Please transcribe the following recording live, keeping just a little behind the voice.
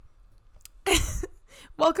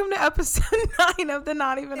Welcome to episode 9 of the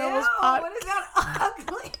Not Even Almost podcast. What is that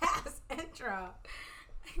ugly ass intro?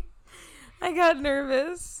 I got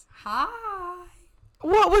nervous. Hi.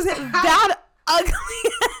 What was it? That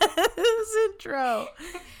ugly ass intro.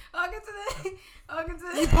 Welcome to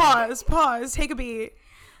the. Pause. Take a beat.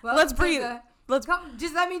 Let's breathe.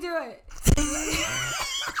 Just let me do it.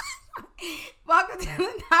 Welcome to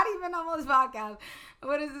the Not Even Almost podcast.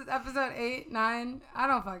 What is this, episode 8, 9? I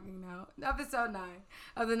don't fucking know. Episode 9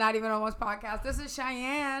 of the Not Even Almost podcast. This is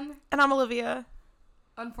Cheyenne. And I'm Olivia.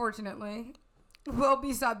 Unfortunately, we'll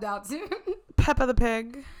be subbed out soon. Peppa the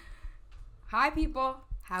Pig. Hi, people.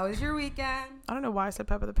 How was your weekend? I don't know why I said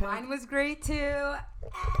Peppa the Pig. Mine was great, too.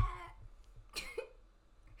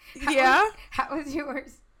 Yeah? How was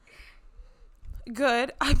yours?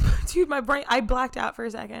 Good. Dude, my brain, I blacked out for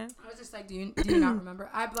a second. I was just like, do you not remember?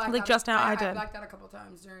 I blacked like out. Just now, I did. I blacked out a couple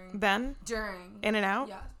times during. In and out?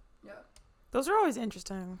 Yeah. Those are always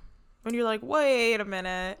interesting. When you're like, wait a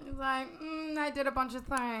minute. It's like, I did a bunch of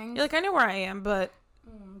things. You're like, I know where I am, but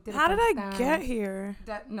how did I get here?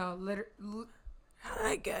 How did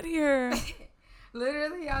I get here?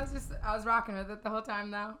 Literally, I was rocking with it the whole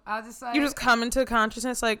time though. I was just like. You just come into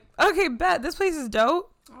consciousness like, okay, bet, this place is dope.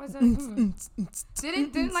 I was like,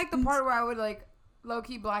 didn't like the part where I would like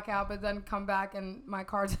low-key black out, but then come back and my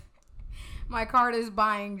card is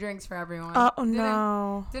buying drinks for everyone. Oh,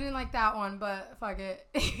 no. Didn't like that one, but fuck it.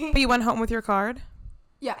 But you went home with your card?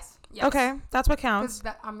 Yes. Okay, that's what counts.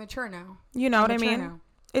 I'm mature now. You know what I mean? Now.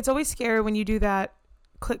 It's always scary when you do that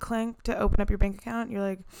click-clink to open up your bank account. You're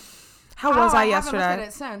like, how was I yesterday?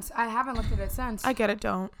 I haven't looked at it since. I get it.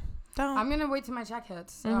 Don't. I'm going to wait till my check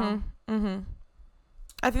hits. So.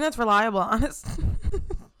 I think that's reliable, honest.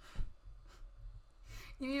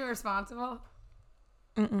 You mean responsible?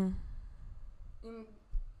 I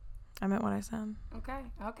meant what I said. Okay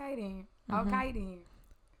then. Okay then.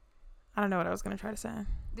 I don't know what I was going to try to say.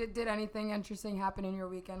 Did anything interesting happen in your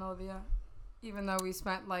weekend, Olivia? Even though we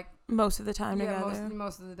spent like most of the time together.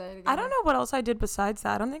 Most of the day together. I don't know what else I did besides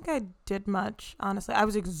that. I don't think I did much, honestly. I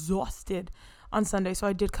was exhausted on Sunday, so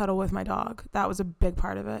I did cuddle with my dog. That was a big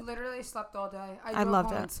part of it. Literally slept all day. I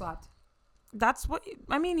loved it. And slept. That's what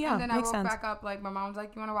I mean. Yeah, and then makes I woke sense. back up. Like my mom was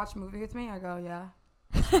like, "You want to watch a movie with me?" I go, "Yeah."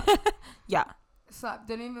 Yeah. Slept.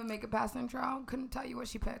 Didn't even make it past the intro. Couldn't tell you what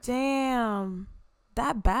she picked. Damn,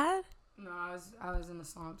 that bad? No, I was in the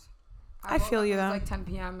slumps. I feel you though. It was like 10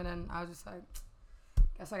 p.m. and then I was just like,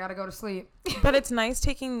 guess I gotta go to sleep. But it's nice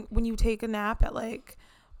when you take a nap at like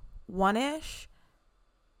 1-ish,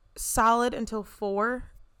 solid until 4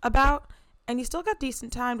 about, and you still got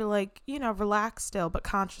decent time to like, relax still, but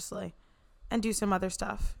consciously, and do some other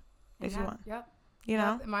stuff if you want. Yep. You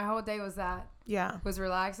know? My whole day was that. Yeah. Was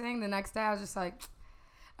relaxing. The next day I was just like,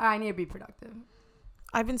 I need to be productive.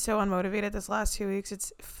 I've been so unmotivated this last 2 weeks.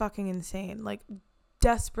 It's fucking insane. Like,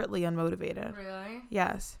 desperately unmotivated. Really?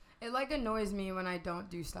 Yes. It, like, annoys me when I don't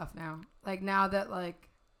do stuff now. Like, now that, like,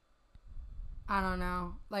 I don't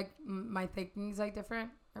know. Like, my thinking's, like, different.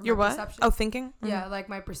 Your what? Perception. Oh, thinking? Mm-hmm. Yeah, like,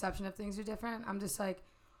 my perception of things are different. I'm just like,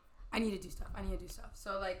 I need to do stuff.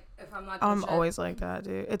 So, like, if I'm not doing I'm always like that,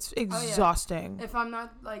 dude. It's exhausting. If I'm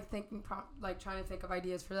not, like, trying to think of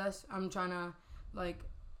ideas for this, I'm trying to, like,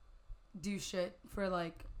 do shit for,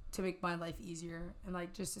 like, to make my life easier and,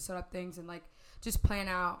 like, just to set up things and, like, just plan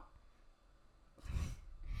out.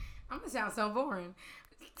 I'm gonna sound so boring.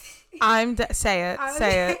 Say it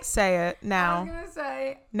now. I was gonna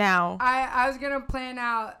say now. I was gonna plan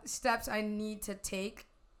out steps I need to take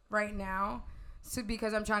right now,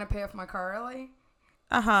 because I'm trying to pay off my car early.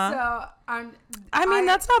 So I mean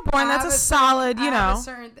that's not boring. That's a solid.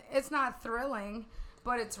 It's not thrilling,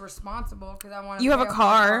 but it's responsible because I want to. You have a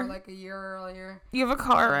car like a year earlier. You have a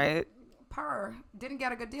car, right? Didn't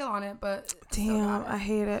get a good deal on it, but damn, I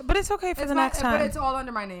hate it. But it's okay for the next time. But it's all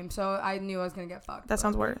under my name, so I knew I was gonna get fucked. That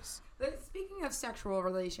sounds worse. Speaking of sexual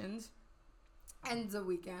relations and the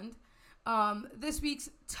weekend, this week's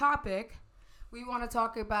topic, we want to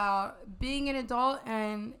talk about being an adult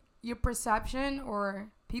and your perception or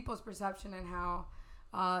people's perception and how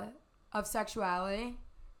of sexuality,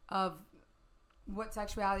 of what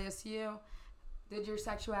sexuality is to you. Did your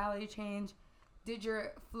sexuality change? Did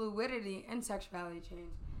your fluidity and sexuality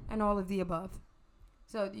change? And all of the above.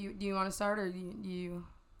 So do you want to start, or do you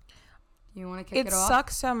want to kick it off? It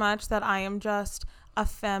sucks so much that I am just a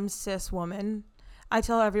femme cis woman. I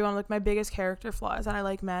tell everyone, like, my biggest character flaw is that I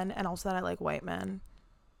like men and also that I like white men.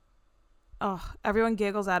 Oh, everyone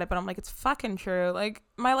giggles at it, but I'm like, it's fucking true. Like,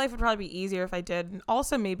 my life would probably be easier if I did.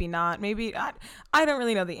 Also, maybe not. Maybe I don't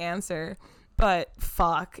really know the answer, but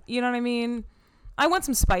fuck. You know what I mean? I want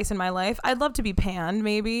some spice in my life. I'd love to be panned,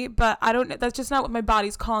 maybe, but I don't. That's just not what my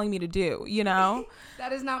body's calling me to do. You know.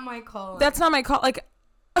 That is not my call. That's not my call. Like,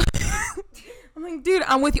 I'm like, dude,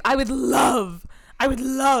 I'm with you. I would love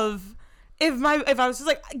if I was just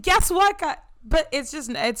like, guess what, guy? But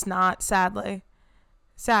it's not. Sadly,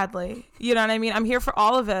 you know what I mean. I'm here for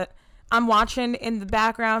all of it. I'm watching in the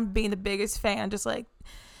background, being the biggest fan, just like,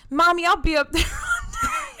 mommy, I'll be up there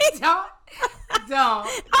one day. Don't.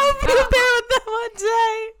 I'll be up there with them one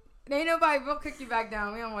day. Ain't nobody. We'll kick you back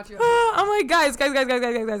down. We don't want you. I'm like, guys,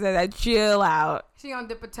 chill out. She gonna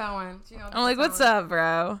dip a toe in. I'm like, what's up,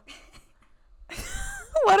 bro?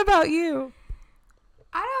 What about you?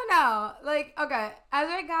 I don't know. Like, okay, as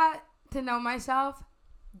I got to know myself,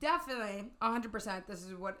 definitely 100%. This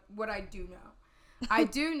is what I do know. I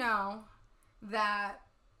do know that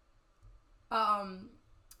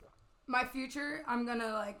my future, I'm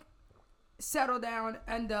gonna like settle down,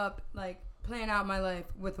 end up like plan out my life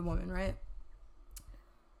with a woman, right?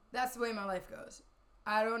 That's the way my life goes.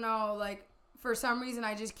 I don't know, like for some reason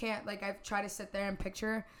I just can't, like I try to sit there and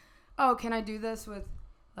picture, oh, can I do this with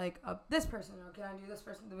like this person, or can I do this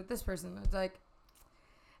person with this person? It's like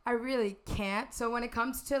I really can't. So when it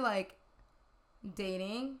comes to like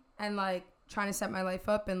dating and like trying to set my life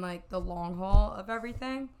up in like the long haul of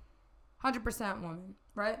everything, 100% woman,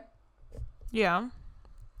 right? Yeah.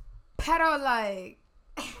 Pero like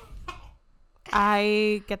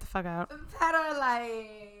I get the fuck out. Pero like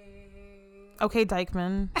okay,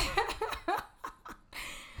 Dykeman.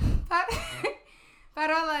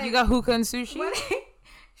 Pero like you got hookah and sushi?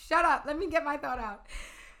 Shut up. Let me get my thought out.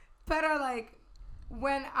 Pero like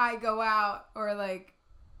when I go out or like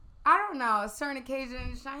I don't know, certain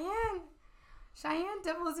occasions, Cheyenne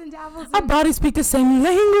dabbles and dabbles. Our bodies speak the same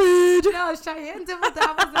language. No, Cheyenne dabbles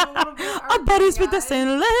in a little bit. Our bodies speak the same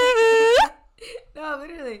language. No,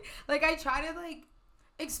 literally. Like I try to like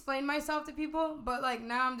explain myself to people, but like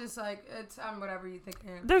now I'm just like I'm whatever you think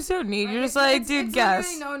I am. There's no need. You're just like, dude, it's guess.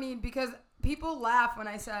 There's really no need because people laugh when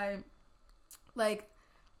I say like,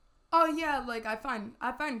 oh yeah, like I find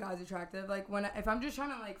guys attractive. Like if I'm just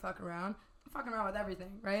trying to like fuck around, I'm fucking around with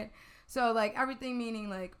everything, right? So like everything meaning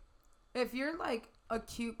like if you're like a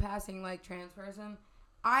cute passing like trans person,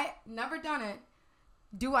 I never done it.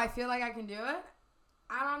 Do I feel like I can do it?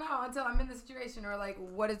 I don't know until I'm in the situation or like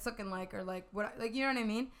what it's looking like or like what like you know what I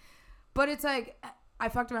mean. But it's like I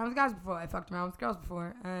fucked around with guys before. I fucked around with girls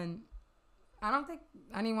before, and I don't think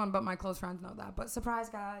anyone but my close friends know that. But surprise,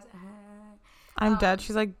 guys! I'm dead.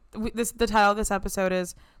 She's like the title of this episode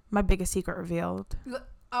is "My Biggest Secret Revealed."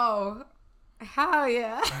 Oh, hell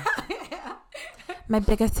yeah! My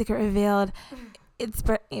biggest secret revealed. It's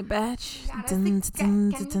Britney, bitch.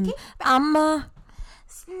 I'm a.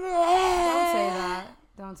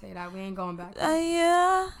 Don't say that. We ain't going back.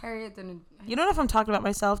 Yeah. Harriet didn't. You don't know if I'm talking about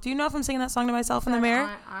myself. Do you know if I'm singing that song to myself in the mirror?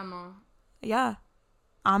 Yeah.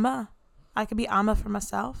 I could be Amma for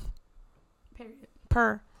myself.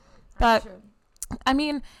 Period. But I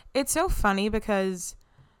mean, it's so funny because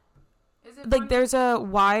like there's a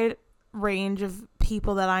wide range of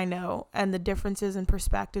people that I know and the differences in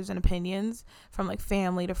perspectives and opinions from like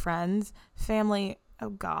family to friends. Family, oh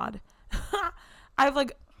God. I have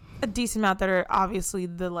like a decent amount that are obviously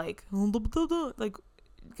the like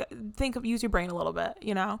use your brain a little bit,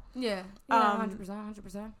 you know? Yeah.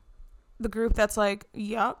 100%. The group that's like,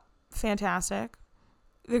 yep, fantastic.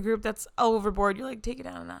 The group that's overboard, you're like, take it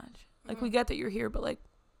down a notch. Like, we get that you're here, but like,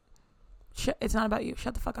 it's not about you.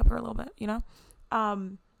 Shut the fuck up for a little bit, you know?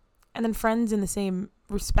 And then friends in the same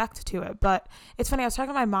respect to it. But it's funny, I was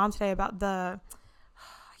talking to my mom today about I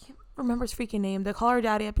can't remember his freaking name, the Call Her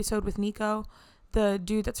Daddy episode with Nico, the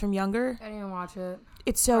dude that's from Younger. I didn't watch it.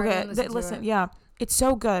 It's so good. Listen, yeah, it's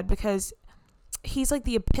so good because he's like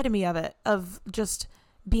the epitome of it, of just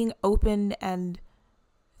being open and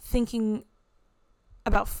thinking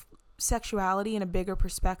about sexuality in a bigger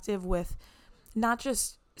perspective with not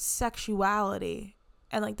just sexuality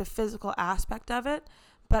and like the physical aspect of it,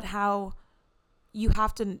 but how you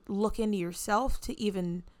have to look into yourself to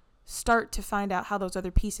even start to find out how those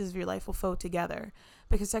other pieces of your life will flow together.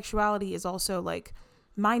 Because sexuality is also like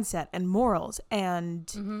mindset and morals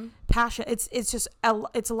and passion. It's just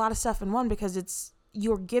it's a lot of stuff in one because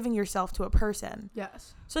you're giving yourself to a person.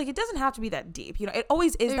 Yes. So like it doesn't have to be that deep. You know, it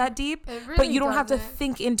always is that deep, really but you don't have to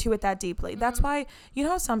think into it that deeply. That's why, you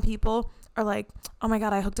know how some people are like, oh my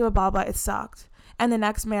God, I hooked up a baba, it sucked. And the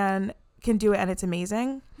next man can do it and it's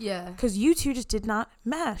amazing. Yeah. Because you two just did not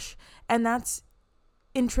mesh. And that's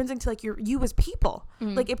intrinsic to like you as people.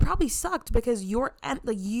 Like it probably sucked because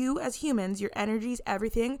like you as humans, your energies,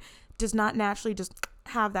 everything does not naturally just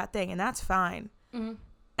have that thing, and that's fine. And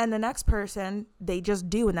And the next person, they just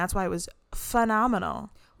do. And that's why it was phenomenal.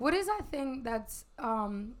 What is that thing that's,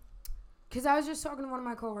 because I was just talking to one of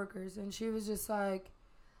my coworkers, and she was just like,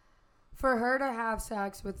 for her to have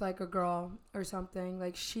sex with, like, a girl or something,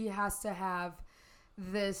 like, she has to have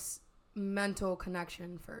this mental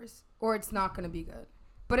connection first, or it's not going to be good.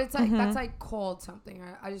 But it's like, that's, like, called something.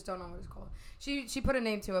 I just don't know what it's called. She put a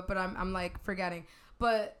name to it, but I'm like, forgetting.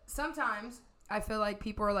 But sometimes I feel like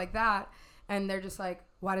people are like that, and they're just like,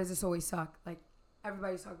 why does this always suck? Like,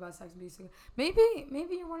 everybody's talking about sex and being single. Maybe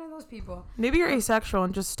you're one of those people. Maybe you're asexual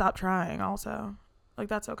and just stop trying also. Like,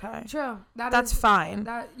 that's okay. True. That's fine.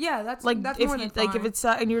 That's like, that's if more you, than fine. like, if it's,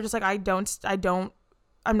 and you're just like,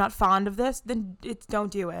 I'm not fond of this, then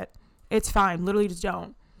don't do it. It's fine. Literally just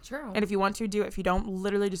don't. True. And if you want to, do it. If you don't,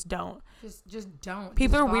 literally just don't. Just don't.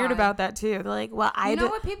 People just are weird vibe. about that too. They're like, well, You know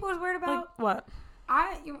what people are weird about? Like, what?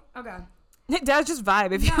 Okay. That's just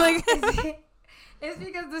vibe. If No, you like, it's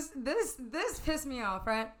because this pissed me off,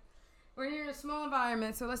 right? We're in a small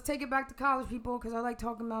environment, so let's take it back to college, people, because I like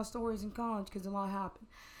talking about stories in college because a lot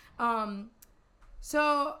happened.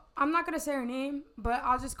 So I'm not gonna say her name, but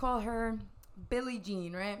I'll just call her Billie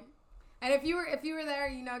Jean, right? And if you were there,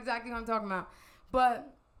 you know exactly what I'm talking about.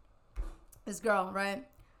 But this girl, right,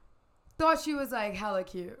 thought she was like hella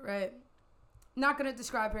cute, right? Not gonna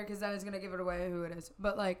describe her because that is gonna give it away who it is,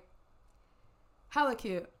 but like hella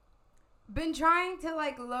cute. Been trying to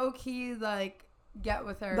like low key like get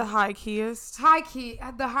with her. the high keyest. The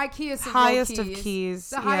highest of Highest low of keys. keys.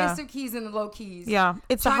 The highest of keys and the low keys. Yeah.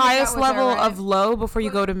 It's the Trying to get highest with her, level right? of low before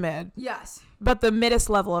you go to mid. Yes. But the middest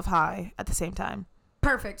level of high at the same time.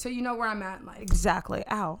 Perfect. So you know where I'm at in life. Exactly.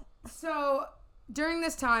 Ow. So during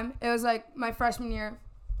this time, it was like my freshman year.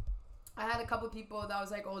 I had a couple people that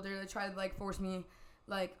was like older that tried to like force me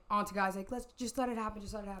like onto guys like, let's just let it happen,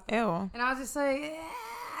 just let it happen. Ew. And I was just like,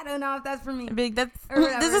 I don't know if that's for me. Big. That's Or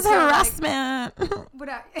whatever. this is So, harassment. I'm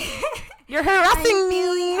You're harassing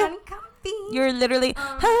feeling me. uncomfy. You're literally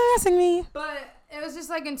harassing me. But it was just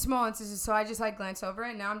like in small instances, so I just like glanced over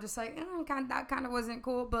it. Now I'm just like, that kind of wasn't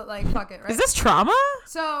cool, but like fuck it, right? Is this trauma?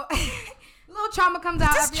 So little trauma comes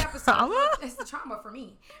out every episode. Trauma? It's the trauma for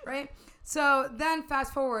me, right? So then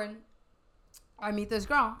fast forward, I meet this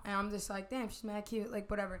girl, and I'm just like, damn, she's mad cute, like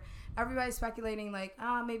whatever. Everybody's speculating like,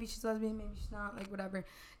 maybe she's lesbian, maybe she's not, like whatever.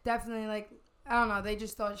 Definitely like, I don't know. They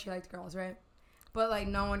just thought she liked girls, right? But like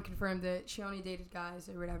no one confirmed it. She only dated guys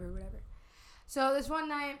or whatever. So this one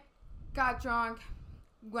night, got drunk,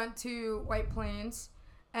 went to White Plains,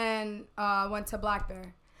 and went to Black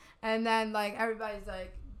Bear. And then, like, everybody's,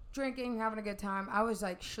 like, drinking, having a good time. I was,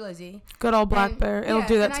 like, schlizzy. Good old Black Bear. It'll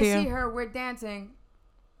do that to you. And I see her, we're dancing.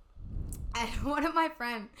 And one of my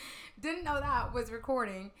friends didn't know that was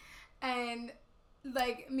recording. And,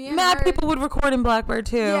 like, me and Mad her... people would record in Black Bear,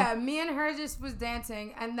 too. Yeah, me and her just was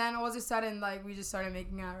dancing. And then all of a sudden, like, we just started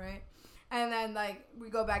making out, right? And then, like, we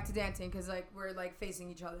go back to dancing because, like, we're, like, facing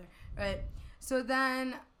each other, right? So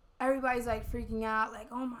then everybody's, like, freaking out, like,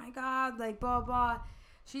 oh, my God, like, blah, blah.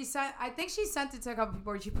 I think she sent it to a couple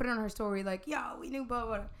people. She put it on her story, like, yo, we knew, blah,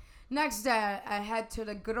 blah. Next day, I head to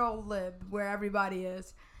the good old lib where everybody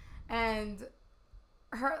is. And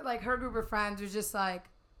her group of friends was just like,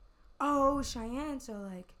 oh, Cheyenne, so,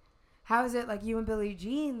 like, how is it, like, you and Billie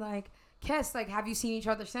Jean, like, kiss? Like, have you seen each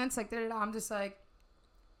other since? Like, I'm just like,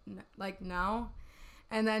 no.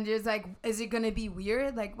 And then just like, is it gonna be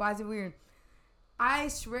weird? Like, why is it weird? I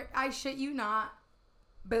swear, I shit you not,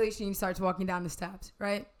 Billie Jean starts walking down the steps,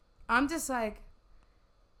 right? I'm just like,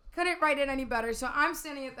 couldn't write it any better. So I'm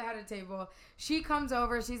standing at the head of the table. She comes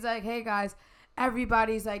over, she's like, hey guys,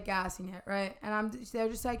 everybody's like gassing it, right? And they're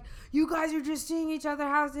just like, you guys are just seeing each other,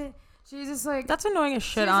 how's it? She's just like, that's annoying as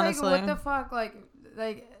shit, she's honestly. like, what the fuck? Like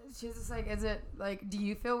she's just like, is it like, do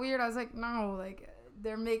you feel weird? I was like, no, like,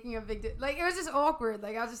 they're making a big deal. Like, it was just awkward.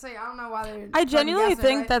 Like, I was just like, I don't know why they're... I genuinely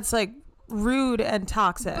think right? that's, like, rude and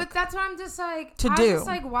toxic. But that's what I'm just like... To I do. was just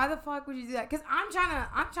like, why the fuck would you do that? Because I'm trying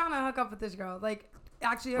to hook up with this girl. Like,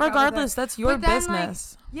 actually hook regardless, up with her. that's your But then,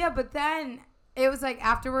 business. Like, yeah, but then it was, like,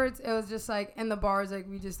 afterwards, it was just, like, in the bars, like,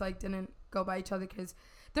 we just, like, didn't go by each other because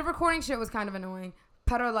the recording shit was kind of annoying.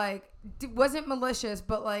 Pero, like, wasn't malicious,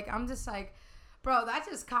 but, like, I'm just like, bro, that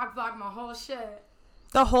just cock-blocked my whole shit.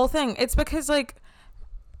 The whole thing. It's because, like...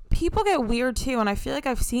 people get weird too, and I feel like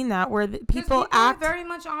I've seen that where people act very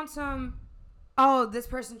much on some, this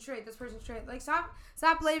person's straight, like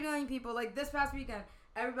stop labeling people. Like this past weekend,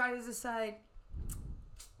 everybody was just like,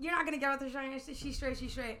 you're not gonna get with her, she's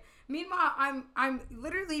straight. Meanwhile, I'm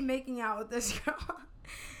literally making out with this girl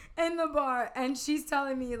in the bar, and she's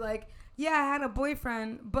telling me like, yeah, I had a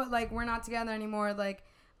boyfriend, but like we're not together anymore, like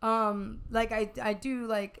Like I do you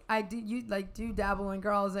like do dabble in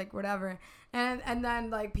girls, like whatever, and then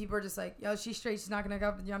like people are just like, yo, she's straight, she's not gonna hook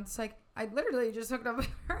up with you. I'm just like, I literally just hooked up with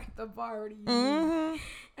her at the bar. What do you mean?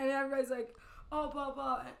 And everybody's like, oh, blah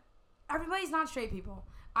blah. Everybody's not straight people.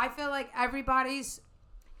 I feel like everybody's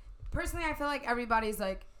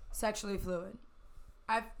like sexually fluid.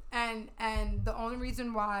 And the only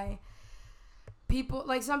reason why people,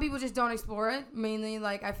 like, some people just don't explore it, mainly,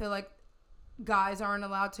 like, I feel like guys aren't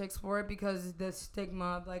allowed to explore it because the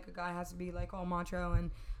stigma of, like, a guy has to be, like, all macho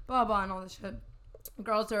and blah blah and all this shit.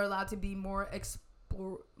 Girls are allowed to be more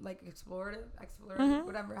explorative,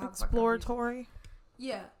 whatever. Exploratory.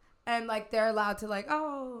 Yeah. And, like, they're allowed to, like,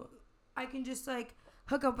 oh, I can just, like,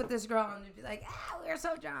 hook up with this girl and be like, we're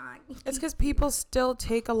so drunk. It's because people still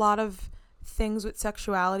take a lot of things with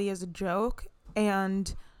sexuality as a joke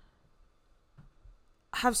and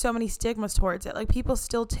have so many stigmas towards it. Like, people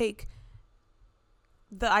still take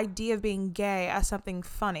the idea of being gay as something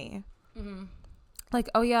funny. Mm-hmm. Like,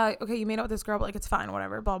 oh yeah, okay, you made out with this girl, but like, it's fine,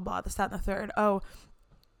 whatever, blah blah, this, that, and the third. Oh,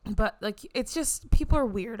 but like, it's just, people are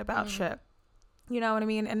weird about shit. You know what I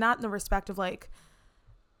mean? And not in the respect of like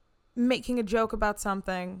making a joke about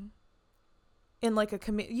something in like a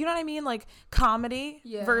you know what I mean? Like comedy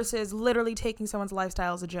versus literally taking someone's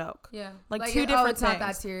lifestyle as a joke. Yeah. Like two different it's things. Not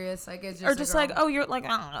that serious. Like, it's just or just like, oh, you're like,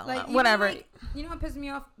 like whatever. Like, you know what pisses me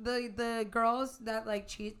off? The girls that like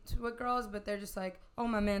cheat with girls, but they're just like, oh,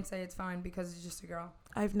 my man say it's fine because it's just a girl.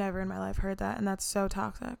 I've never in my life heard that, and that's so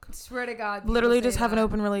toxic. I swear to God. Literally just have an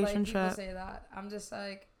open relationship. Like, people say that. I'm just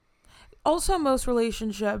like. Also, most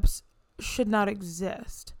relationships should not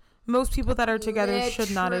exist. Most people that are together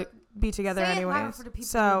should not be together anyways. Say it louder for the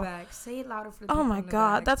people in the back. Say it louder for the people in the back. Oh my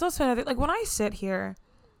God. That's also another, like, when I sit here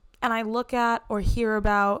and I look at or hear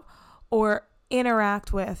about or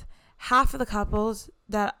interact with half of the couples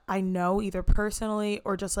that I know, either personally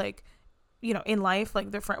or just like, you know, in life,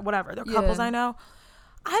 like they're whatever, they're couples I know.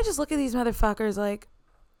 I just look at these motherfuckers like,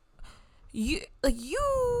 you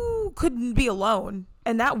couldn't be alone,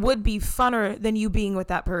 and that would be funner than you being with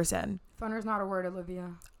that person. Funner's not a word,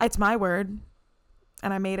 Olivia. It's my word,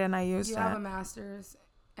 and I made it and I used it. You have a master's,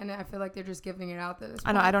 and I feel like they're just giving it out this.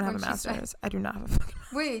 I know, I don't have a master's. I do not have a fucking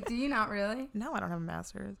master's. Wait, do you not really? No, I don't have a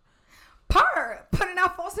master's. Putting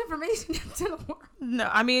out false information into the world. No,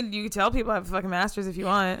 I mean, you can tell people I have a fucking master's if you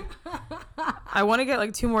want. I want to get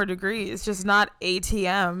like 2 more degrees, just not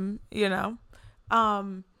ATM, you know?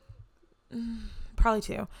 Probably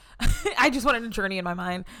 2. I just wanted a journey in my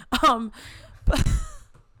mind. But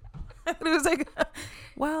it was like,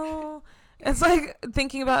 well, it's like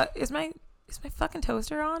thinking about, is my fucking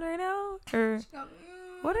toaster on right now? Or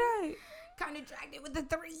what did I? Kind of dragged it with the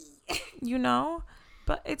 3. You know?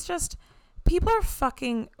 But it's just, people are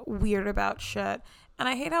fucking weird about shit. And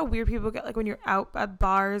I hate how weird people get, like, when you're out at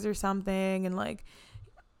bars or something, and like,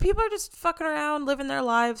 people are just fucking around, living their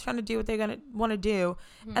lives, trying to do what they're gonna want to do.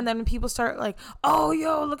 And then when people start like, oh,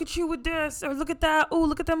 yo, look at you with this, or look at that, oh,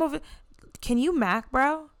 look at them over. Can you Mac,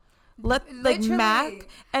 bro? Let Mac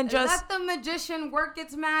and just let the magician work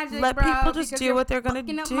its magic. Let bro, people just do what they're gonna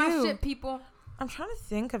do. Up my shit, people. I'm trying to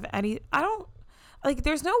think of any. I don't like.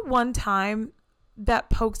 There's no one time that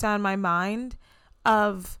pokes down my mind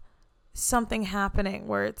of something happening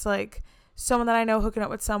where it's like someone that I know hooking up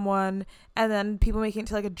with someone and then people making it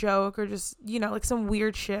to like a joke or just, you know, like some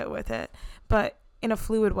weird shit with it, but in a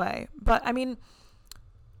fluid way. But I mean,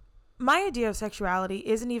 my idea of sexuality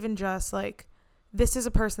isn't even just like, this is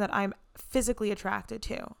a person that I'm physically attracted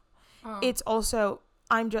to. It's also,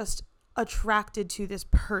 I'm just attracted to this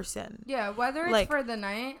person. Yeah, whether it's like, for the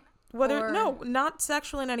night. No, not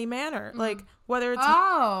sexual in any manner. Like, whether it's...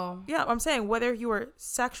 Yeah, I'm saying, whether you are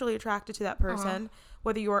sexually attracted to that person,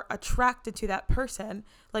 whether you are attracted to that person,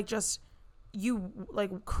 like, just, you,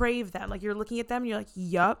 like, crave them. Like, you're looking at them, and you're like,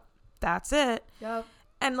 yup, that's it. Yup.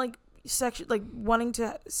 And, like, wanting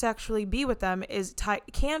to sexually be with them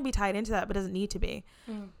can be tied into that, but doesn't need to be.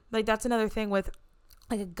 Like, that's another thing with,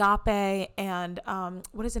 like, agape and,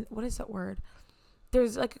 what is that word?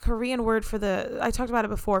 There's like a Korean word I talked about it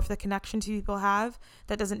before, for the connection two people have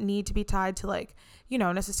that doesn't need to be tied to, like, you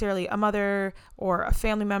know, necessarily a mother or a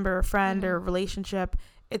family member, a friend or a relationship.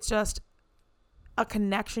 It's just a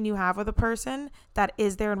connection you have with a person that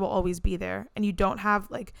is there and will always be there. And you don't have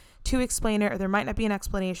like to explain it, or there might not be an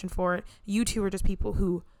explanation for it. You two are just people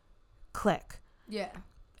who click. Yeah.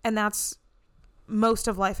 And that's most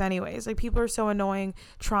of life anyways. Like, people are so annoying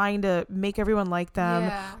trying to make everyone like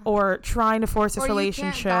them or trying to force this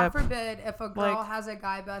relationship. God forbid if a girl has a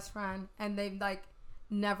guy best friend and they've like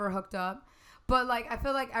never hooked up, but like I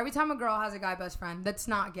feel like every time a girl has a guy best friend that's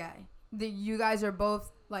not gay, you guys are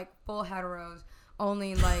both like full heteros,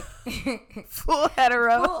 only like full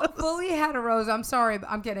heteros. fully heteros. I'm sorry, but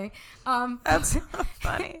I'm kidding. That's so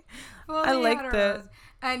funny. I like that.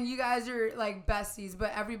 And you guys are like besties,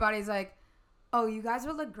 but everybody's like, oh, you guys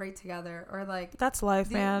would look great together, or like that's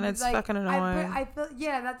life, man. It's like, fucking annoying. I feel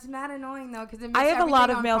that's mad annoying though, because I have a lot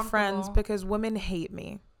of male friends because women hate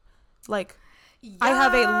me. Like, I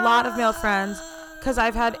have a lot of male friends because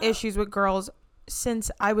I've had issues with girls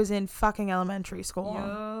since I was in fucking elementary school.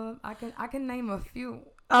 Yeah, I can name a few.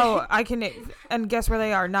 Oh, I can, and guess where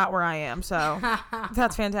they are? Not where I am. So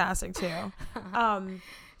that's fantastic too.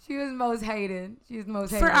 She was most hated. She was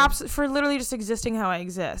most hated. For literally just existing how I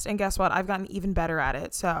exist. And guess what? I've gotten even better at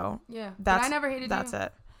it. So yeah, but I never hated you. That's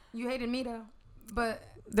it. You hated me though. But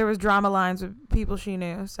there was drama lines with people she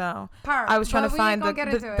knew. So I was trying to find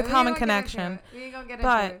the common connection. We ain't gonna get into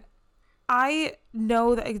but it. I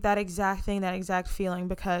know that exact thing, that exact feeling,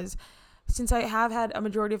 because since I have had a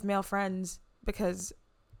majority of male friends, because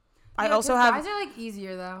I also have... Guys are like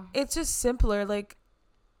easier though. It's just simpler. Like,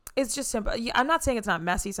 it's just simple. I'm not saying it's not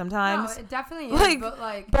messy sometimes. No, it definitely is.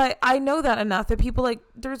 But I know that enough that people like,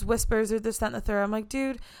 there's whispers or this, that, and the third. I'm like,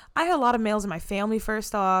 dude, I had a lot of males in my family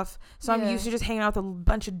first off. So I'm used to just hanging out with a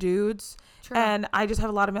bunch of dudes. True. And I just have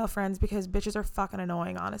a lot of male friends because bitches are fucking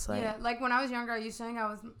annoying, honestly. Yeah, like when I was younger, I used to hang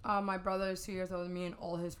out with my brother is 2 years older than me and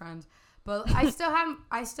all his friends. But I still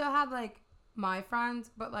have like my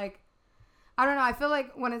friends, but like, I don't know. I feel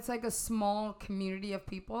like when it's like a small community of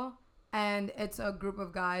people, and it's a group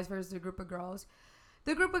of guys versus a group of girls,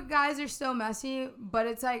 the group of guys are still messy, but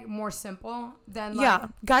it's like more simple than like... Yeah,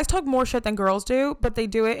 guys talk more shit than girls do, but they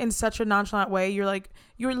do it in such a nonchalant way.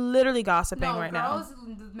 You're literally gossiping right now. No,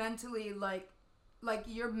 girls mentally like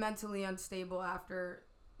you're mentally unstable after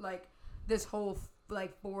like this whole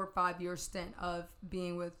like 4 or 5 year stint of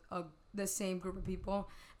being with the same group of people,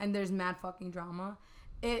 and there's mad fucking drama.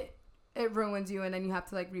 It ruins you, and then you have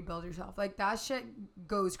to like rebuild yourself. Like that shit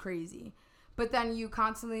goes crazy. But then you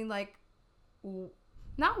constantly like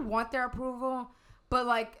not want their approval, but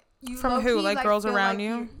like you from who? Like girls around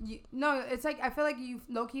like you? No, it's like I feel like you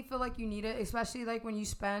low-key feel like you need it, especially like when you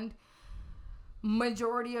spend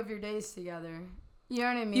majority of your days together. You know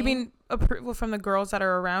what I mean? You mean approval from the girls that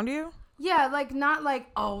are around you? Yeah, like not like,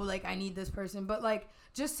 oh, like I need this person, but like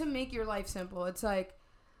just to make your life simple. It's like,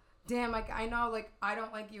 damn, like I know like I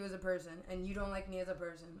don't like you as a person and you don't like me as a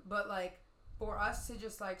person, but like for us to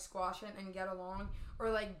just like squash it and get along,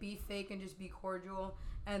 or like be fake and just be cordial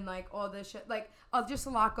and like all this shit, like just a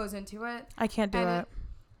lot goes into it. I can't do it.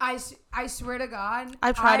 I swear to God,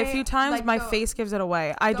 I've tried a few times. Like, my face gives it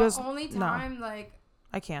away. The only time like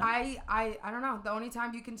I can't. I don't know. The only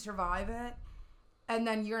time you can survive it, and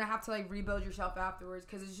then you're gonna have to like rebuild yourself afterwards,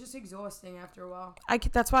 because it's just exhausting after a while.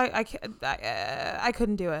 That's why I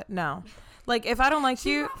couldn't do it. No, like if I don't like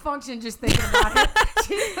you, malfunction just thinking about it.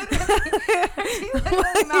 She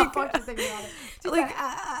literally malfunction thinking about it. She's like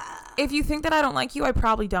if you think that I don't like you, I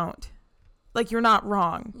probably don't. Like, you're not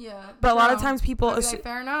wrong. Yeah. But a lot of times people like,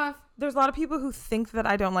 fair enough. There's a lot of people who think that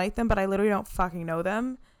I don't like them, but I literally don't fucking know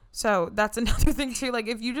them. So that's another thing too. Like,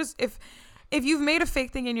 if you've made a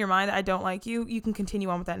fake thing in your mind that I don't like you, you can continue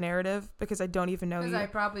on with that narrative, because I don't even know you. Because I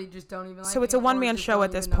probably just don't even like you. So it's a one-man show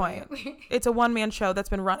at this point. It's a one-man show that's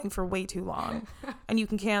been running for way too long. And you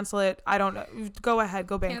can cancel it. I don't know. Go ahead.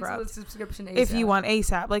 Go bankrupt. Cancel the subscription ASAP. If you want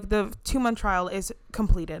ASAP. Like, the 2-month trial is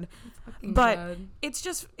completed. But God. it's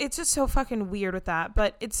just so fucking weird with that.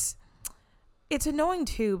 But it's annoying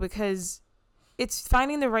too, because it's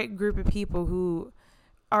finding the right group of people who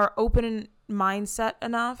are open mindset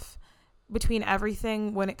enough between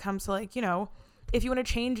everything when it comes to, like, you know, if you want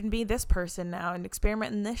to change and be this person now and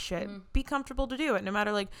experiment in this shit, be comfortable to do it, no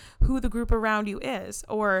matter like who the group around you is,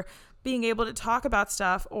 or being able to talk about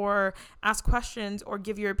stuff or ask questions or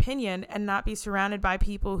give your opinion and not be surrounded by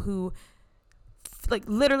people who like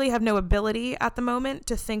literally have no ability at the moment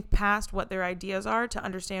to think past what their ideas are, to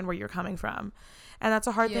understand where you're coming from. And that's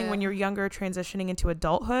a hard thing when you're younger, transitioning into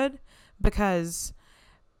adulthood, because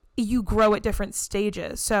you grow at different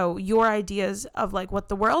stages. So your ideas of like what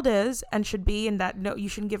the world is and should be, and that no, you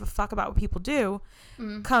shouldn't give a fuck about what people do,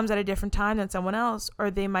 comes at a different time than someone else,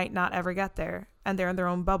 or they might not ever get there, and they're in their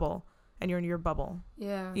own bubble and you're in your bubble.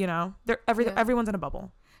 Yeah. You know, everyone's in a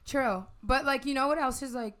bubble. True. But like, you know what else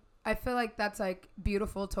is like, I feel like that's like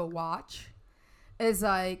beautiful to watch, is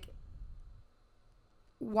like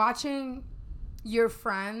watching your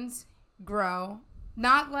friends grow.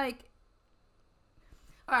 Not like,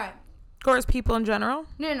 all right. Or as people in general?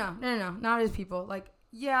 No. Not as people. Like,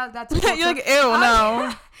 yeah, that's... You're like, ew,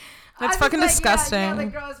 no. That's fucking disgusting. Yeah,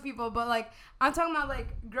 like gross people, but like I'm talking about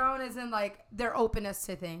like grown as in like their openness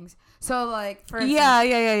to things. So like for instance,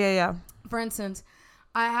 yeah. For instance,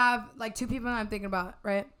 I have like 2 people that I'm thinking about,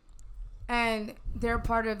 right? And they're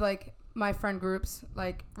part of like my friend groups,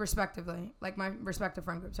 like respectively, like my respective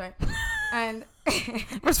friend groups, right? And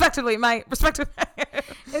respectively, my respective.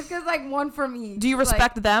 It's because like one from each. Do you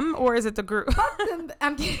respect them or is it the group? Fuck them.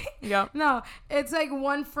 I'm kidding. Yeah. No, it's like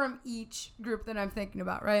one from each group that I'm thinking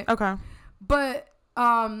about, right? Okay. But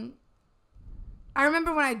I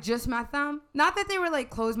remember when I just met them. Not that they were like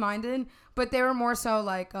closed-minded, but they were more so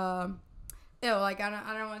like, like I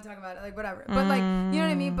don't want to talk about it, like whatever. But like, you know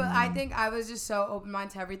what I mean? But I think I was just so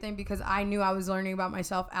open-minded to everything because I knew I was learning about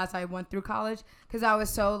myself as I went through college. Because I was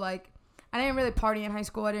so like, I didn't really party in high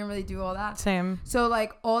school. I didn't really do all that. Same. So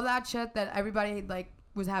like all that shit that everybody like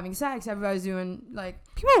was having sex, everybody was doing like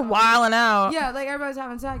people were wilding out. Yeah, like everybody was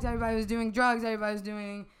having sex, everybody was doing drugs, everybody was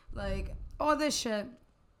doing like all this shit.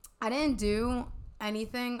 I didn't do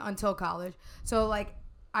anything until college. So like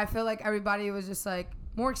I feel like everybody was just like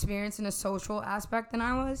more experienced in a social aspect than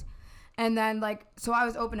I was. And then like so I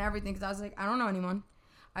was open to everything because I was like, I don't know anyone.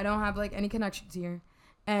 I don't have like any connections here.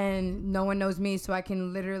 And no one knows me, so I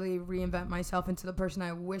can literally reinvent myself into the person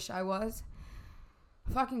I wish I was.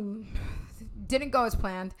 Fucking didn't go as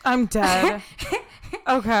planned. I'm dead.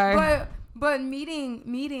 Okay. But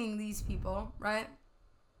meeting these people, right?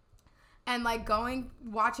 And like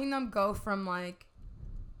watching them go from like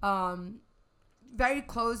very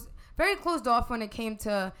closed off when it came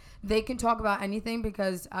to they can talk about anything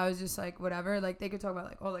because I was just like whatever, like they could talk about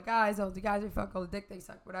like all the guys they fuck, all the dick they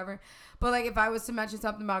suck, whatever. But like if I was to mention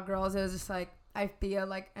something about girls, it was just like I feel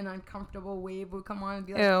like an uncomfortable wave would come on and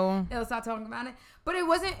be like, ew, stop talking about it. But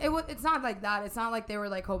it's not like that. It's not like they were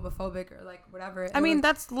like homophobic or like whatever. I mean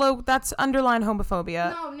that's underlying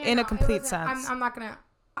homophobia in a complete sense. I'm not gonna.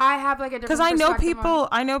 I have like a different. Because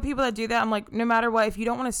I know people that do that. I'm like, no matter what, if you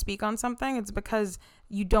don't want to speak on something, it's because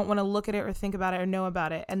you don't want to look at it or think about it or know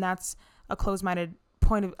about it, and that's a closed-minded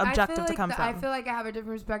point of objective to come from. I feel like I have a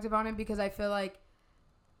different perspective on it because I feel like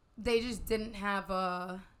they just didn't have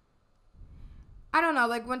a. I don't know,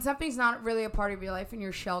 like when something's not really a part of your life and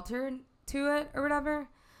you're sheltered to it or whatever,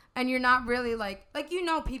 and you're not really like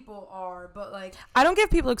people are, but like I don't give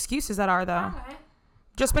people excuses that are though. Right.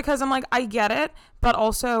 Just because I'm like, I get it, but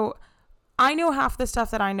also I know half the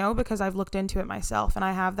stuff that I know because I've looked into it myself and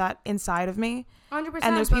I have that inside of me. 100%.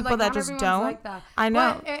 And there's people that just don't. Like that. I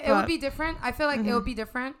know. But it would be different. I feel like it would be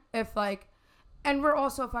different if like, and we're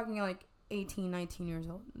also fucking like 18, 19 years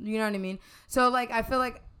old. You know what I mean? So like, I feel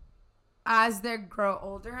like as they grow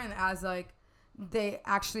older and as like they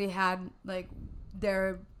actually had like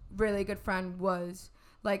their really good friend was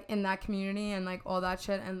like in that community and like all that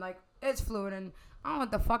shit and like it's fluid and I don't know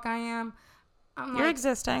what the fuck I am. You're like,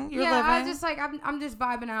 existing. You're living. I just like I'm just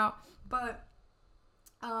vibing out. But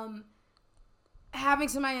having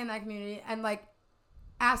somebody in that community and like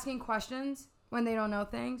asking questions when they don't know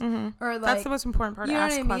things or like that's the most important part. You know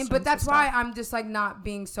what I mean? But that's why I'm just like not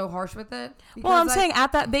being so harsh with it. Well, I'm saying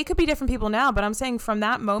at that they could be different people now, but I'm saying from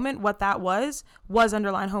that moment, what that was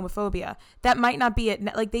underlying homophobia. That might not be it.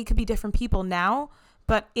 Like they could be different people now,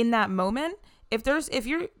 but in that moment. If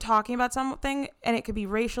you're talking about something and it could be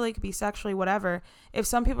racially, it could be sexually, whatever. If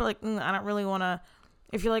some people are like, I don't really want to.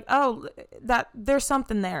 If you're like, oh, that there's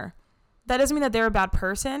something there, that doesn't mean that they're a bad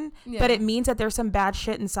person, but it means that there's some bad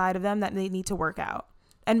shit inside of them that they need to work out,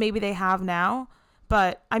 and maybe they have now.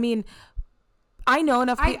 But I mean, I know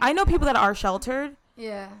enough. I know people that are sheltered.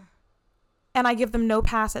 Yeah. And I give them no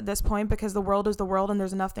pass at this point because the world is the world and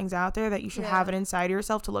there's enough things out there that you should have it inside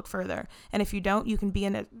yourself to look further. And if you don't, you can be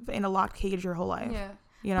in a locked cage your whole life. Yeah.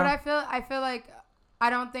 You know? But I feel like I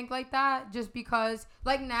don't think like that just because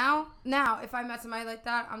like now if I met somebody like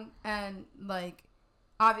that and like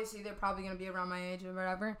obviously they're probably going to be around my age or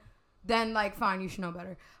whatever, then like fine, you should know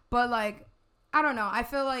better. But like I don't know. I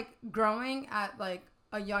feel like growing at like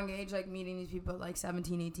a young age, like meeting these people at like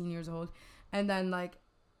 17, 18 years old and then like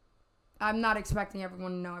I'm not expecting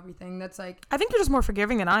everyone to know everything. That's like I think you're just more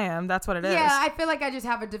forgiving than I am. That's what it is. Yeah, I feel like I just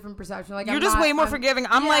have a different perception. Like you're just way more forgiving.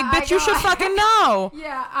 I'm like, bitch, you should fucking know.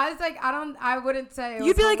 Yeah, I was like, I wouldn't say.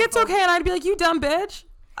 You'd be like, it's okay, and I'd be like, you dumb bitch.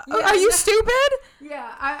 Yeah, are you stupid?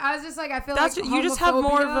 Yeah, I was just like, I feel like you just have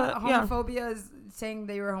more of a homophobia is saying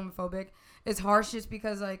they were homophobic is harsh just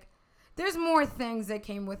because like there's more things that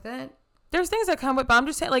came with it. There's things that come with, but I'm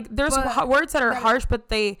just saying, like, there's words that are harsh, but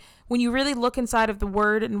when you really look inside of the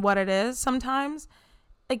word and what it is, sometimes,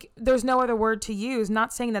 like, there's no other word to use.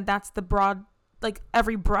 Not saying that that's the broad, like,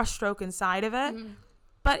 every brushstroke inside of it,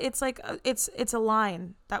 but it's like, it's a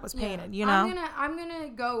line that was painted, you know? I'm gonna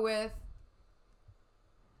go with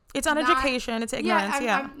It's uneducation. It's ignorance.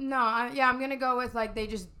 I'm gonna go with like they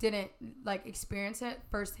just didn't like experience it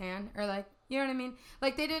firsthand, or like, you know what I mean?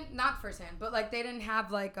 Like they didn't, not firsthand, but like they didn't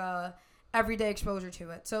have like a everyday exposure to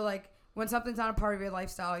it. So like when something's not a part of your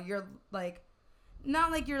lifestyle, you're like,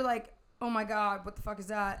 not like you're like, oh my god, what the fuck is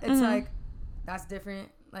that? It's like, that's different.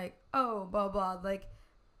 Like, oh, blah blah. Like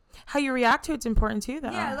how you react to it's important too,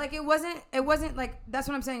 though. Yeah, like it wasn't like, that's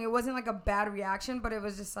what I'm saying. It wasn't like a bad reaction, but it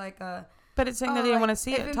was just like a. But it's saying that they didn't want to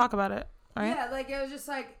see it, talk about it, right? Yeah, like it was just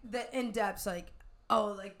like the in depth, like,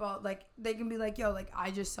 oh, like, well, like they can be like, yo, like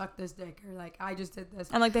I just sucked this dick, or like I just did this,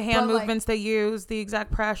 and like the hand movements they use, the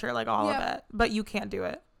exact pressure, like all of it, but you can't do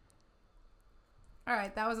it. All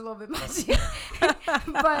right, that was a little bit messy,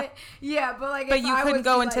 but yeah, but like, but you couldn't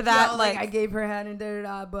go into that, like I gave her head and da da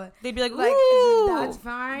da, but they'd be like, ooh, that's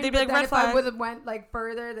fine. They'd be like, red flag. If I would have went like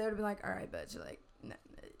further, they would have been like, all right, bitch, like,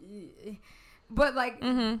 but like.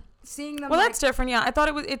 Seeing them, well, that's different. Yeah, I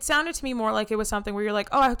thought it sounded to me more like it was something where you're like,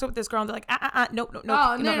 oh, I hooked up with this girl, and they're like, nope.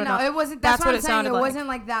 Oh, no. It wasn't. That's what I'm saying. It wasn't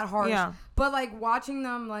like that harsh. Yeah. But like watching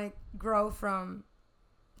them like grow from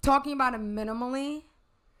talking about it minimally,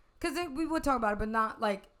 because we would talk about it, but not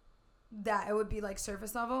like that. It would be like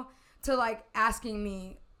surface level, to like asking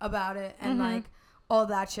me about it and like all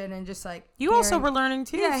that shit, and just like you also were learning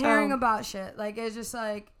too. Yeah, hearing about shit. Like it's just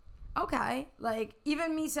like, okay, like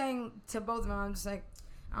even me saying to both of them, I'm just like,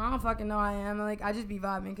 I don't fucking know I am. Like, I just be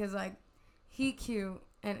vibing because, like, he cute,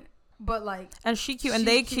 but, like... And she cute, and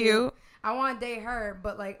they cute. I want to date her,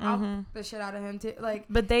 but, like, I'll fuck the shit out of him, too. Like...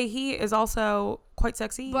 But he is also quite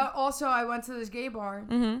sexy. But also, I went to this gay bar.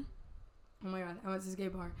 Oh, my God. I went to this gay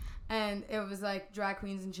bar. And it was, like, drag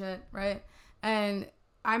queens and shit, right? And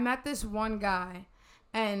I met this one guy,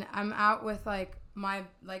 and I'm out with, like, my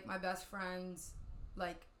best friend's,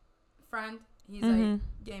 like, friend. He's, like,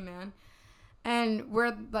 gay man. And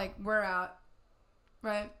we're out,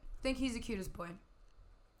 right? Think he's the cutest boy.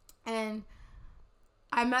 And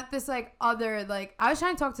I met this, like, other, like, I was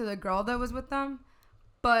trying to talk to the girl that was with them,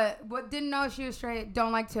 but didn't know she was straight.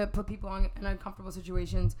 Don't like to put people in uncomfortable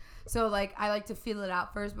situations. So, like, I like to feel it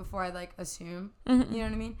out first before I, like, assume. You know what I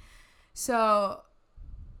mean? So,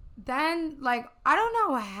 then, like, I don't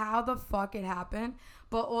know how the fuck it happened,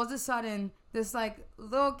 but all of a sudden, this, like,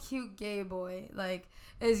 little cute gay boy, like,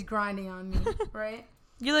 is grinding on me, right?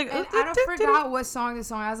 You're like, and I don't forgot what song this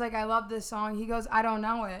song. I was like, I love this song. He goes, I don't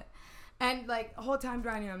know it. And, like, the whole time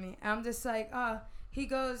grinding on me. And I'm just like, he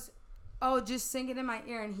goes, oh, just sing it in my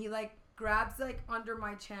ear. And he, like, grabs, like, under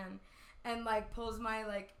my chin and, like, pulls my,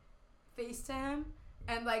 like, face to him.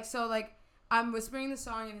 And, like, so, like, I'm whispering the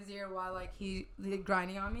song in his ear while, like, he's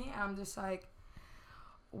grinding on me. And I'm just like,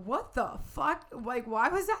 what the fuck? Like, why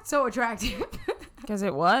was that so attractive? Because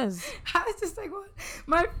it was. I was just like,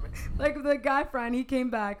 what? The guy friend, he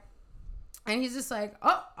came back, and he's just like,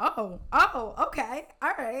 oh, okay,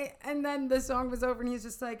 all right. And then the song was over, and he's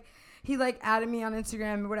just like, he, like, added me on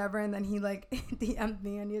Instagram or whatever, and then he, like, DM'd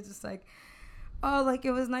me, and he was just like, oh, like,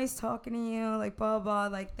 it was nice talking to you, like, blah, blah,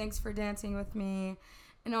 like, thanks for dancing with me,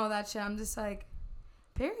 and all that shit. I'm just like,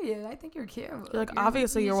 period, I think you're cute. You're like,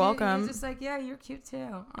 obviously, you're welcome. He's just like, yeah, you're cute,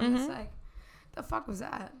 too. I'm just like, the fuck was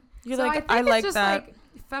that? You're so like, I like just that. Like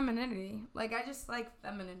femininity. Like, I just like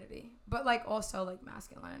femininity. But, like, also, like,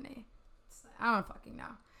 masculinity. I don't fucking know.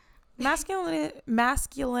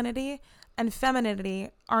 Masculinity and femininity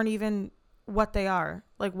aren't even what they are.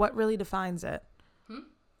 Like, what really defines it?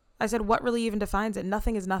 I said, what really even defines it?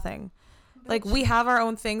 Nothing is nothing. Bitch. Like, we have our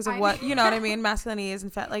own things of what, you know what I mean? Masculinity is,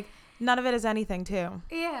 in fact, like, none of it is anything, too.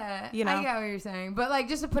 Yeah. You know? I get what you're saying. But, like,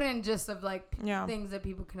 just to put it in just of, like, things that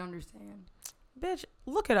people can understand. Bitch,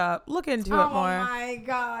 look it up. Look into it more. Oh, my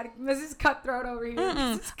God. Mrs. Cutthroat over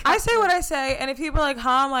here. I say what I say, and if people are like,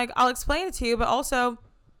 I'm like, I'll explain it to you, but also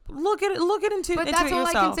look it into but it yourself. But that's all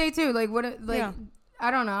I can say, too. Like, I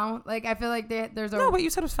don't know. Like, I feel like there's a... No, what you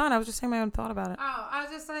said was fine. I was just saying my own thought about it. Oh, I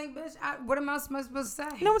was just saying, bitch, what am I supposed to say?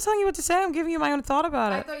 No one's telling you what to say. I'm giving you my own thought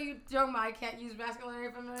about it. I thought you joking about I can't use masculinity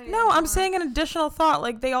or femininity. No, I'm saying an additional thought.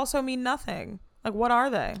 Like, they also mean nothing. Like, what are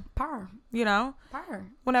they? Power. You know? Power.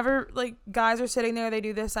 Whenever, like, guys are sitting there, they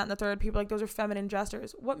do this, that, and the third. People are like, those are feminine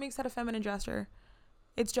gestures. What makes that a feminine gesture?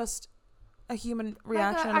 It's just a human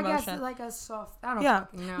reaction and emotion. I guess, like, a soft... I don't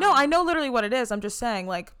fucking know. No, I know literally what it is. I'm just saying,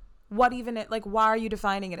 like, what even it... Like, why are you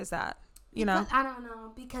defining it as that? You know? I don't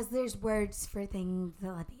know. Because there's words for things,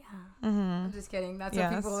 Olivia. I'm just kidding. That's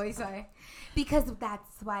what people always say. Because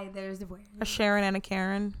that's why there's words. A Sharon and a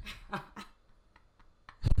Karen.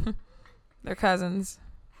 They're cousins.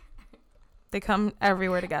 They come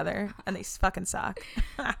everywhere together, and they fucking suck.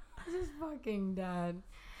 This is fucking dead.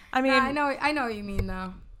 I mean... I know what you mean,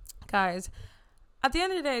 though. Guys, at the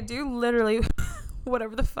end of the day, do literally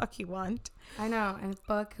whatever the fuck you want. I know, and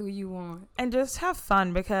fuck who you want. And just have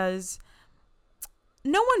fun, because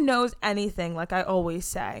no one knows anything, like I always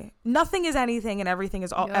say. Nothing is anything and everything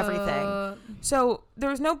is everything. So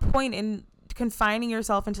there's no point in confining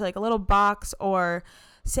yourself into like a little box or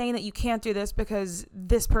saying that you can't do this because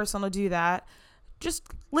this person will do that. Just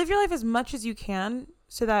live your life as much as you can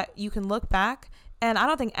so that you can look back. And I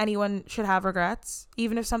don't think anyone should have regrets,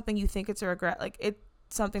 even if something you think it's a regret. Like, it's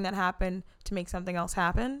something that happened to make something else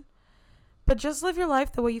happen. But just live your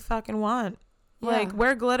life the way you fucking want. Yeah. Like,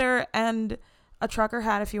 wear glitter and a trucker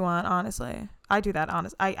hat if you want, honestly. I do that,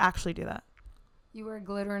 I actually do that. You wear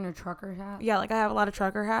glitter and a trucker hat? Yeah, like I have a lot of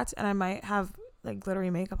trucker hats, and I might have like glittery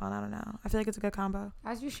makeup on. I don't know. I feel like it's a good combo.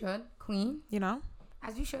 As you should, queen. You know?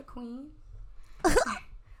 As you should, queen.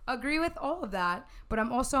 Agree with all of that, but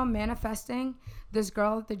I'm also manifesting this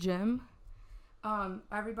girl at the gym.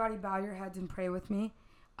 Everybody bow your heads and pray with me.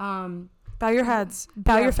 Bow your heads.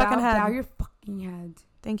 Bow your fucking head. Bow your fucking head.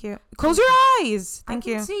 Thank you. Close your eyes. Thank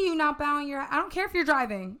you. I can see you not bowing your head. I don't care if you're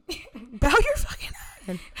driving. Bow your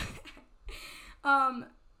fucking head.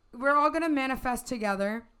 We're all gonna manifest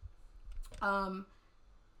together.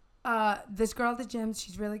 This girl at the gym,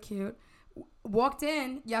 she's really cute. Walked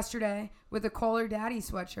in yesterday with a Call Her Daddy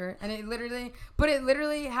sweatshirt, and it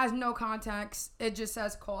literally has no context. It just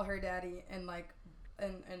says Call Her Daddy in like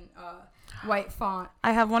in white font.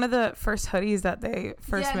 I have one of the first hoodies that they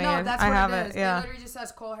first made. No, that's I what have it is. Yeah. It literally just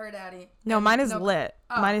says Call Her Daddy. No, mine is lit.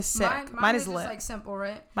 Mine is sick. Mine is just lit. like simple,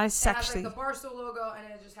 right? Mine is sexy. It has like the Barstool logo,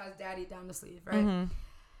 and it just has Daddy down the sleeve, right? Mm-hmm.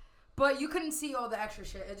 But you couldn't see all the extra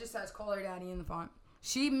shit. It just says Call Her Daddy in the font.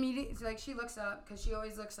 She immediately, like, she looks up, because she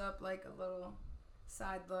always looks up, like, a little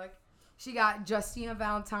side look. She got Justina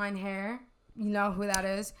Valentine hair. You know who that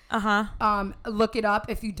is. Uh-huh. Look it up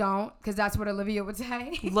if you don't, because that's what Olivia would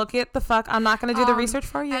say. Look it the fuck. I'm not going to do the research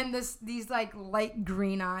for you. And these, like, light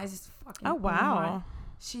green eyes. It's fucking, oh, wow.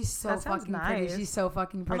 She's so fucking pretty. She's so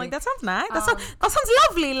fucking pretty. I'm like, that sounds nice. That sounds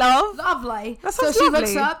lovely, love. Lovely. That sounds so lovely.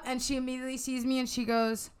 She looks up, and she immediately sees me, and she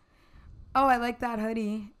goes, oh, I like that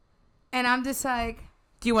hoodie. And I'm just like...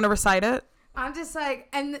 Do you want to recite it? I'm just like,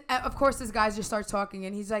 and of course this guy just starts talking,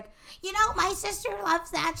 and he's like, you know, my sister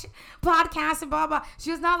loves that podcast and blah, blah.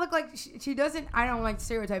 She does not look like, she doesn't, I don't like to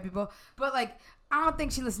stereotype people, but like, I don't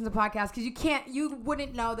think she listens to podcasts, because you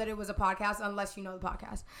wouldn't know that it was a podcast unless you know the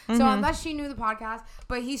podcast. Mm-hmm. So unless she knew the podcast,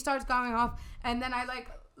 but he starts going off, and then I like,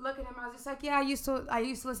 look at him, I was just like, yeah, I used to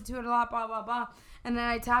listen to it a lot, blah, blah, blah. And then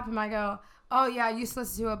I tap him, I go, oh yeah, I used to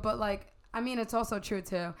listen to it, but like, I mean, it's also true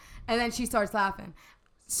too. And then she starts laughing.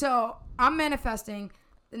 So I'm manifesting.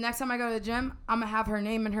 The next time I go to the gym, I'm going to have her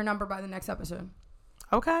name and her number by the next episode.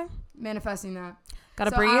 Okay. Manifesting that.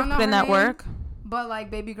 Gotta breathe, put in that work. But like,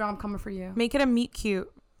 baby girl, I'm coming for you. Make it a meet cute.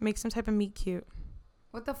 Make some type of meet cute.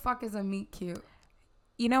 What the fuck is a meet cute?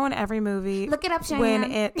 You know, in every movie, look it up, Cheyenne. When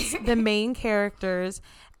it's the main characters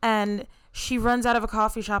and she runs out of a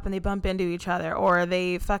coffee shop and they bump into each other, or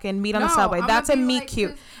they fucking meet on the subway. That's a meet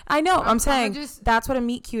cute. I know. I'm saying that's what a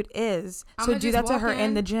meet cute is. So do that to her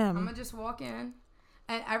in the gym. I'm gonna just walk in,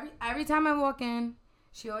 and every time I walk in,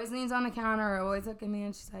 she always leans on the counter or always look at me,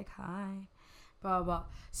 and she's like, "Hi," blah blah.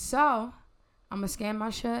 So I'm gonna scan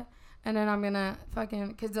my shit, and then I'm gonna fucking,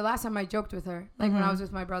 because the last time I joked with her, like when I was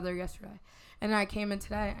with my brother yesterday. And then I came in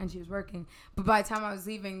today, and she was working. But by the time I was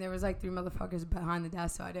leaving, there was like 3 motherfuckers behind the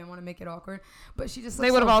desk, so I didn't want to make it awkward. But she just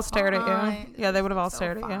they would have all stared at you. Yeah, they would have all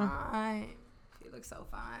stared at you. She looks so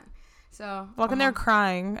fine. So walk in there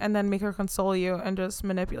crying, and then make her console you, and just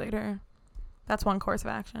manipulate her. That's one course of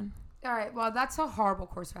action. All right. Well, that's a horrible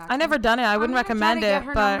course of action. I never done it. I wouldn't recommend it,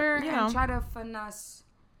 but you know, try to finesse.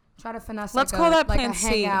 Let's call that Plan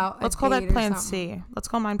C. Let's call that Plan C. Let's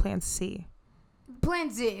call mine Plan C.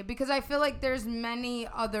 Plan Z, because I feel like there's many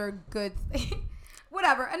other good things.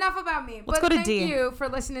 Whatever, enough about me. Let's go to D. Thank you for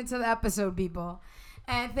listening to the episode, people.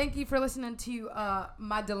 And thank you for listening to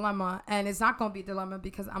my dilemma. And it's not going to be a dilemma,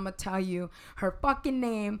 because I'm going to tell you her fucking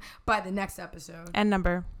name by the next episode. And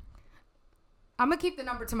number. I'm going to keep the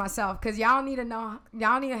number to myself, because y'all need to know.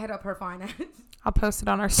 Y'all need to hit up her finance. I'll post it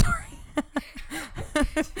on our story.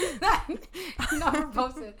 Number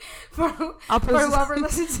posted for whoever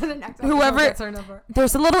listens to the next episode. Whoever gets her number.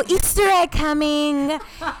 There's a little Easter egg coming.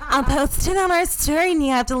 I'll post it on our story, and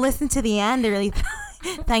you have to listen to the end to really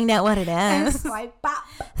find out what it is. And swipe up.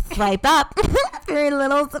 Swipe up for a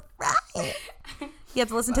little surprise. You have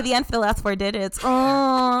to listen to the end for the last 4 digits.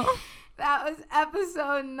 Oh. That was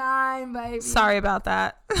episode 9, baby. Sorry about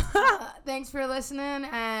that. Thanks for listening.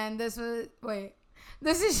 And this is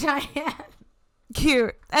Cheyenne.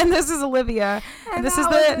 Cute. And this is Olivia. And this is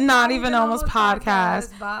the Not Even Almost podcast.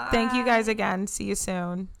 Thank you guys again. See you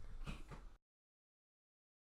soon.